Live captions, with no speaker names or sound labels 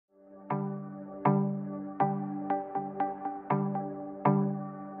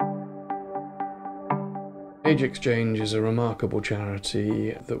Age Exchange is a remarkable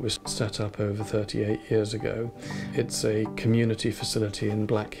charity that was set up over 38 years ago. It's a community facility in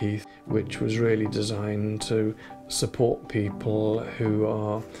Blackheath which was really designed to support people who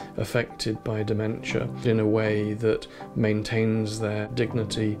are affected by dementia in a way that maintains their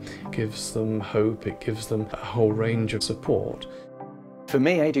dignity, gives them hope, it gives them a whole range of support. For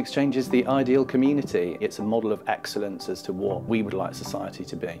me, Age Exchange is the ideal community. It's a model of excellence as to what we would like society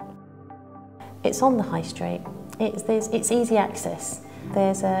to be. It's on the high street. It's easy access.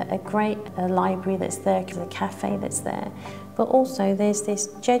 There's a great library that's there, there's a cafe that's there, but also there's this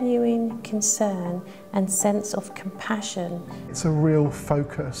genuine concern and sense of compassion. It's a real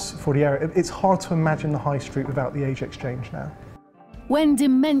focus for the area. It's hard to imagine the high street without the Age Exchange now. When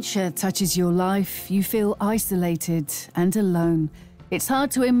dementia touches your life, you feel isolated and alone. It's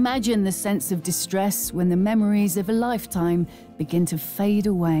hard to imagine the sense of distress when the memories of a lifetime begin to fade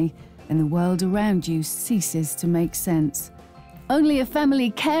away and the world around you ceases to make sense. Only a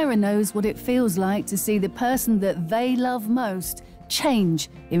family carer knows what it feels like to see the person that they love most change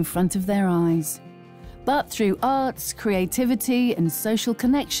in front of their eyes. But through arts, creativity and social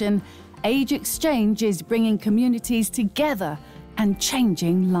connection, Age Exchange is bringing communities together and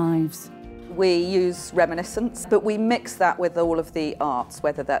changing lives. We use reminiscence, but we mix that with all of the arts,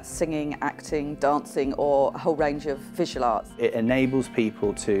 whether that's singing, acting, dancing, or a whole range of visual arts. It enables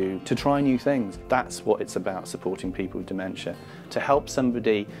people to try new things. That's what it's about, supporting people with dementia, to help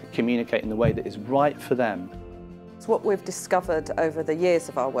somebody communicate in the way that is right for them. It's what we've discovered over the years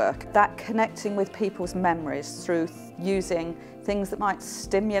of our work, that connecting with people's memories through using things that might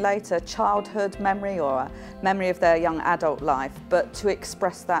stimulate a childhood memory or a memory of their young adult life, but to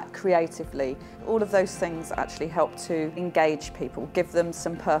express that creatively. All of those things actually help to engage people, give them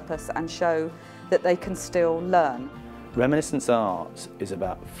some purpose and show that they can still learn. Reminiscence art is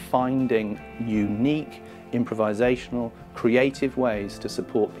about finding unique, improvisational, creative ways to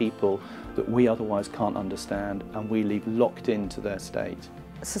support people that we otherwise can't understand and we leave locked into their state.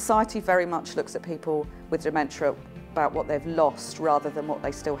 Society very much looks at people with dementia about what they've lost rather than what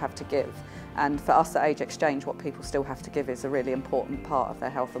they still have to give. And for us at Age Exchange, what people still have to give is a really important part of their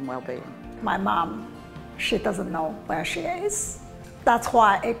health and well-being. My mom, she doesn't know where she is. That's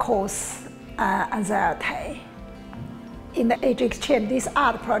why it causes anxiety. In the Age Exchange, this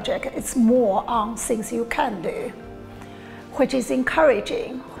art project is more on things you can do, which is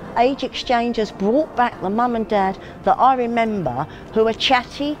encouraging. Age Exchange has brought back the mum and dad that I remember who are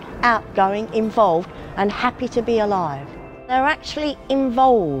chatty, outgoing, involved and happy to be alive. They're actually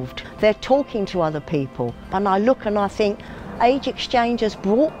involved. They're talking to other people. And I look and I think Age Exchange has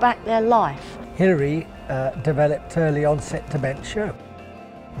brought back their life. Hilary developed early onset dementia.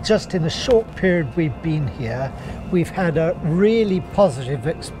 Just in the short period we've been here, we've had a really positive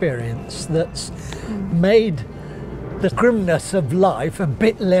experience that's made the grimness of life a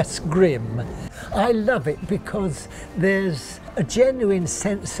bit less grim. I love it because there's a genuine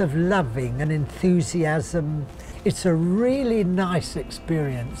sense of loving and enthusiasm. It's a really nice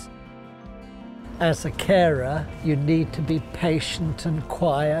experience. As a carer, you need to be patient and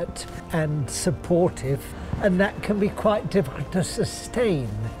quiet and supportive, and that can be quite difficult to sustain.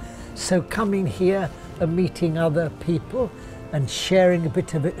 So coming here and meeting other people and sharing a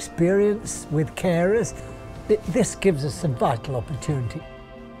bit of experience with carers, this gives us a vital opportunity.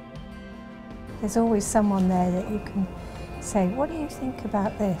 There's always someone there that you can say, what do you think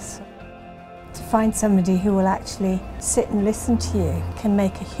about this? To find somebody who will actually sit and listen to you can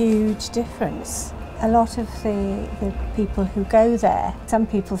make a huge difference. A lot of the people who go there, some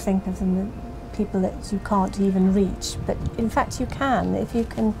people think of them as people that you can't even reach, but in fact you can if you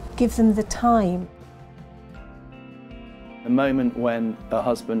can give them the time. The moment when a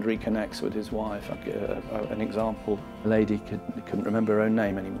husband reconnects with his wife, an example, a lady couldn't remember her own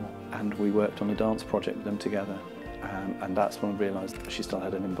name anymore, and we worked on a dance project with them together, and that's when we realised that she still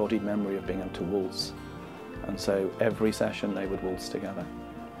had an embodied memory of being able to waltz, and so every session they would waltz together,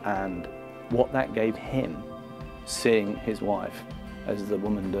 and what that gave him, seeing his wife as the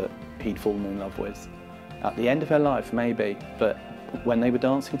woman that he'd fallen in love with, at the end of her life maybe, but when they were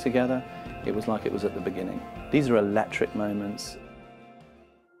dancing together, it was like it was at the beginning. These are electric moments.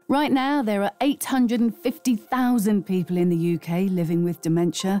 Right now, there are 850,000 people in the UK living with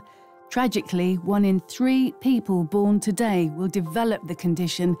dementia. Tragically, 1 in 3 people born today will develop the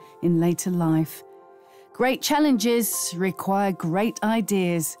condition in later life. Great challenges require great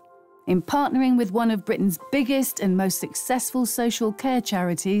ideas. In partnering with one of Britain's biggest and most successful social care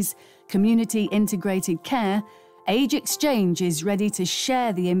charities, Community Integrated Care, Age Exchange is ready to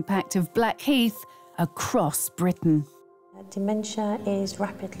share the impact of Blackheath across Britain. Dementia is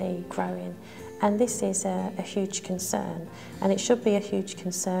rapidly growing And this is a huge concern, and it should be a huge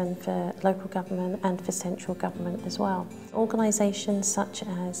concern for local government and for central government as well. Organisations such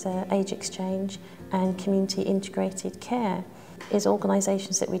as Age Exchange and Community Integrated Care is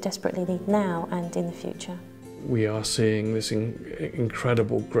organisations that we desperately need now and in the future. We are seeing this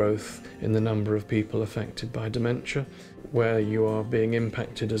incredible growth in the number of people affected by dementia. Where you are being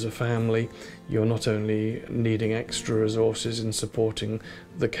impacted as a family, you're not only needing extra resources in supporting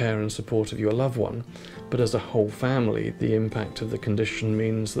the care and support of your loved one, but as a whole family, the impact of the condition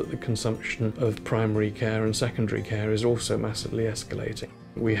means that the consumption of primary care and secondary care is also massively escalating.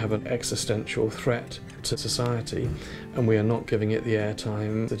 We have an existential threat to society, and we are not giving it the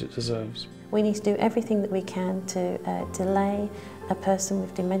airtime that it deserves. We need to do everything that we can to delay a person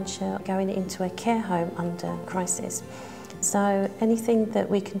with dementia going into a care home under crisis. So anything that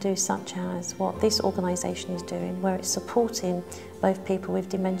we can do, such as what this organisation is doing, where it's supporting both people with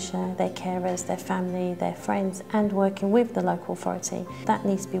dementia, their carers, their family, their friends, and working with the local authority, that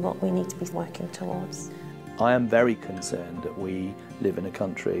needs to be what we need to be working towards. I am very concerned that we live in a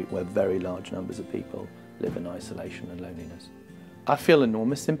country where very large numbers of people live in isolation and loneliness. I feel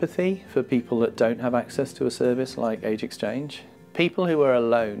enormous sympathy for people that don't have access to a service like Age Exchange. People who are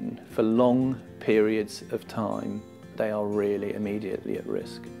alone for long periods of time, they are really immediately at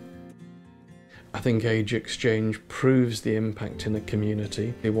risk. I think Age Exchange proves the impact in a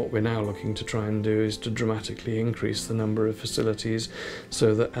community. What we're now looking to try and do is to dramatically increase the number of facilities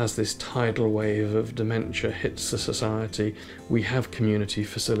so that as this tidal wave of dementia hits the society, we have community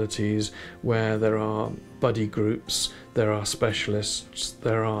facilities where there are buddy groups, there are specialists,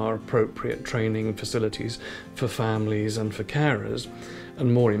 there are appropriate training facilities for families and for carers,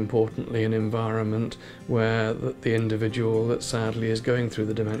 and more importantly an environment where the individual that sadly is going through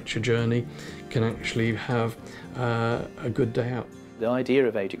the dementia journey can actually have a good day out. The idea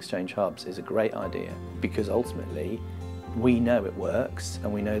of Age Exchange hubs is a great idea because ultimately we know it works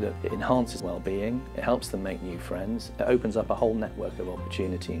and we know that it enhances well-being, it helps them make new friends, it opens up a whole network of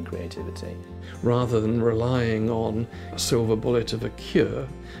opportunity and creativity. Rather than relying on a silver bullet of a cure,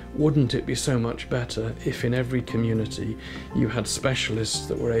 wouldn't it be so much better if in every community you had specialists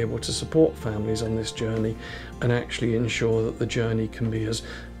that were able to support families on this journey and actually ensure that the journey can be as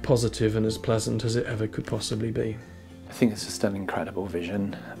positive and as pleasant as it ever could possibly be? I think it's just an incredible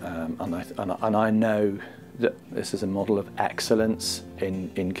vision, and I know that this is a model of excellence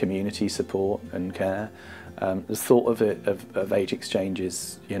in community support and care. The thought of Age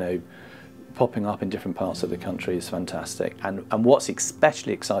Exchanges, you know, popping up in different parts of the country is fantastic. And what's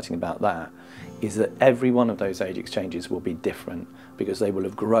especially exciting about that is that every one of those Age Exchanges will be different because they will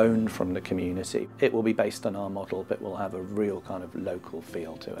have grown from the community. It will be based on our model, but will have a real kind of local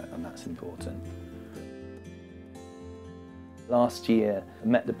feel to it, and that's important. Last year, I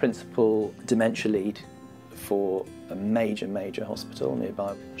met the principal dementia lead for a major hospital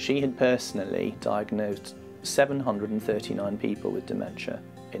nearby. She had personally diagnosed 739 people with dementia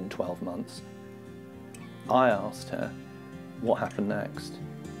in 12 months. I asked her what happened next.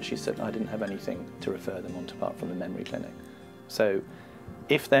 She said I didn't have anything to refer them on to apart from the memory clinic. So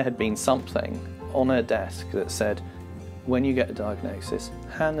if there had been something on her desk that said, when you get a diagnosis,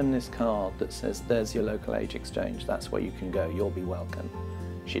 hand them this card that says there's your local Age Exchange, that's where you can go, you'll be welcome.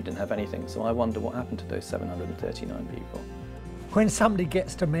 She didn't have anything, so I wonder what happened to those 739 people. When somebody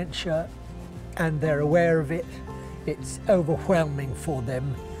gets dementia and they're aware of it, it's overwhelming for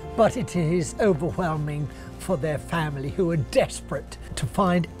them, but it is overwhelming for their family, who are desperate to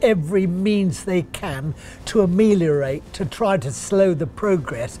find every means they can to ameliorate, to try to slow the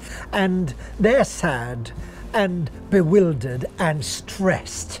progress, and they're sad and bewildered and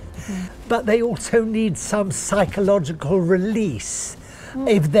stressed. But they also need some psychological release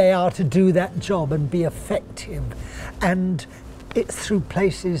if they are to do that job and be effective. And it's through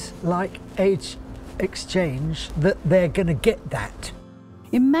places like Age Exchange that they're going to get that.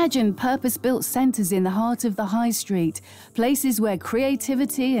 Imagine purpose-built centres in the heart of the high street, places where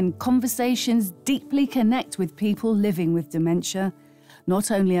creativity and conversations deeply connect with people living with dementia,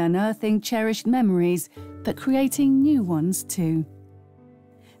 not only unearthing cherished memories, but creating new ones too.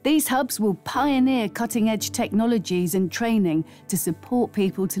 These hubs will pioneer cutting-edge technologies and training to support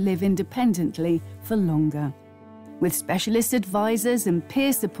people to live independently for longer. With specialist advisors and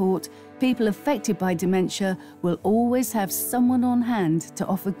peer support, people affected by dementia will always have someone on hand to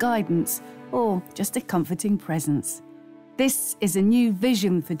offer guidance or just a comforting presence. This is a new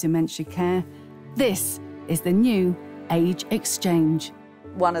vision for dementia care. This is the new Age Exchange.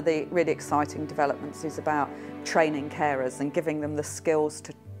 One of the really exciting developments is about training carers and giving them the skills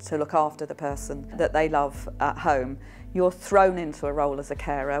to to look after the person that they love at home. You're thrown into a role as a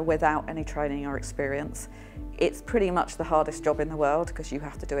carer without any training or experience. It's pretty much the hardest job in the world because you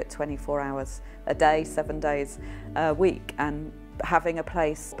have to do it 24 hours a day, 7 days a week, and having a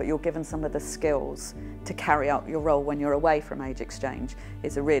place but you're given some of the skills to carry out your role when you're away from Age Exchange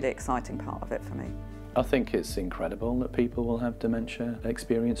is a really exciting part of it for me. I think it's incredible that people will have dementia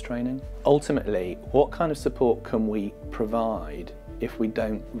experience training. Ultimately, what kind of support can we provide if we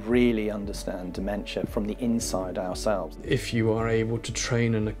don't really understand dementia from the inside ourselves? If you are able to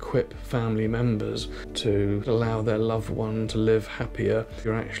train and equip family members to allow their loved one to live happier,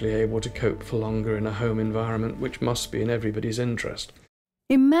 you're actually able to cope for longer in a home environment, which must be in everybody's interest.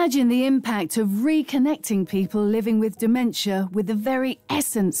 Imagine the impact of reconnecting people living with dementia with the very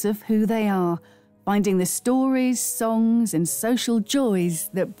essence of who they are, finding the stories, songs and social joys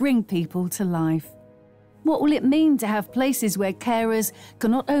that bring people to life. What will it mean to have places where carers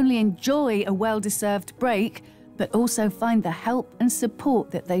can not only enjoy a well-deserved break, but also find the help and support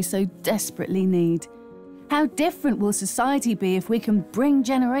that they so desperately need? How different will society be if we can bring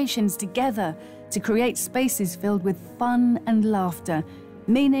generations together to create spaces filled with fun and laughter,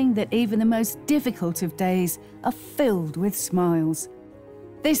 meaning that even the most difficult of days are filled with smiles?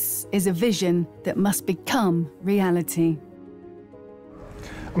 This is a vision that must become reality.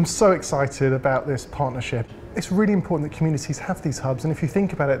 I'm so excited about this partnership. It's really important that communities have these hubs, and if you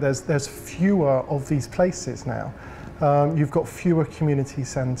think about it, there's fewer of these places now. You've got fewer community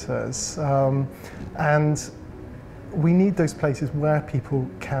centres, and we need those places where people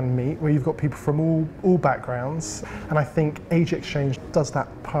can meet, where you've got people from all backgrounds, and I think Age Exchange does that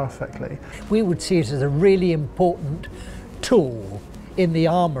perfectly. We would see it as a really important tool in the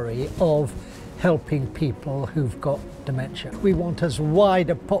armoury of helping people who've got dementia. We want as wide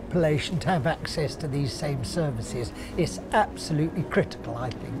a population to have access to these same services. It's absolutely critical, I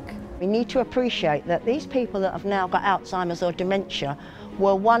think. We need to appreciate that these people that have now got Alzheimer's or dementia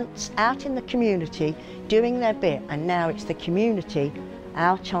were once out in the community doing their bit, and now it's the community,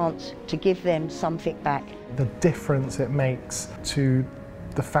 our chance to give them something back. The difference it makes to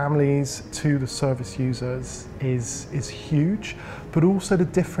the families, to the service users is huge, but also the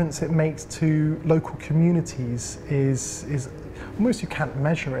difference it makes to local communities is almost, you can't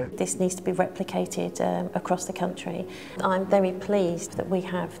measure it. This needs to be replicated across the country. I'm very pleased that we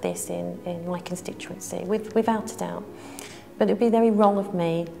have this in my constituency, without a doubt. But it would be very wrong of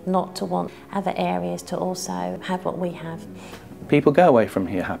me not to want other areas to also have what we have. People go away from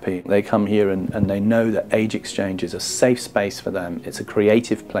here happy. They come here and they know that Age Exchange is a safe space for them, it's a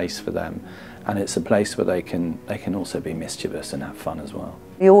creative place for them, and it's a place where they can also be mischievous and have fun as well.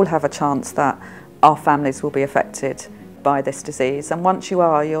 We all have a chance that our families will be affected by this disease, and once you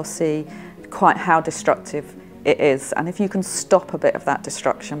are, you'll see quite how destructive it is, and if you can stop a bit of that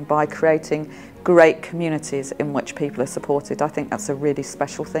destruction by creating great communities in which people are supported, I think that's a really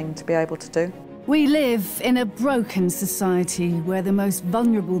special thing to be able to do. We live in a broken society where the most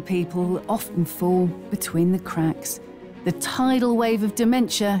vulnerable people often fall between the cracks. The tidal wave of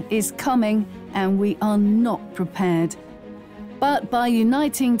dementia is coming and we are not prepared. But by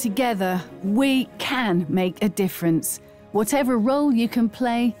uniting together, we can make a difference. Whatever role you can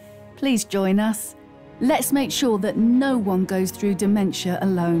play, please join us. Let's make sure that no one goes through dementia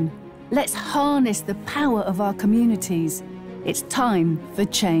alone. Let's harness the power of our communities. It's time for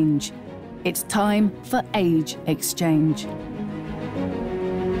change. It's time for Age Exchange.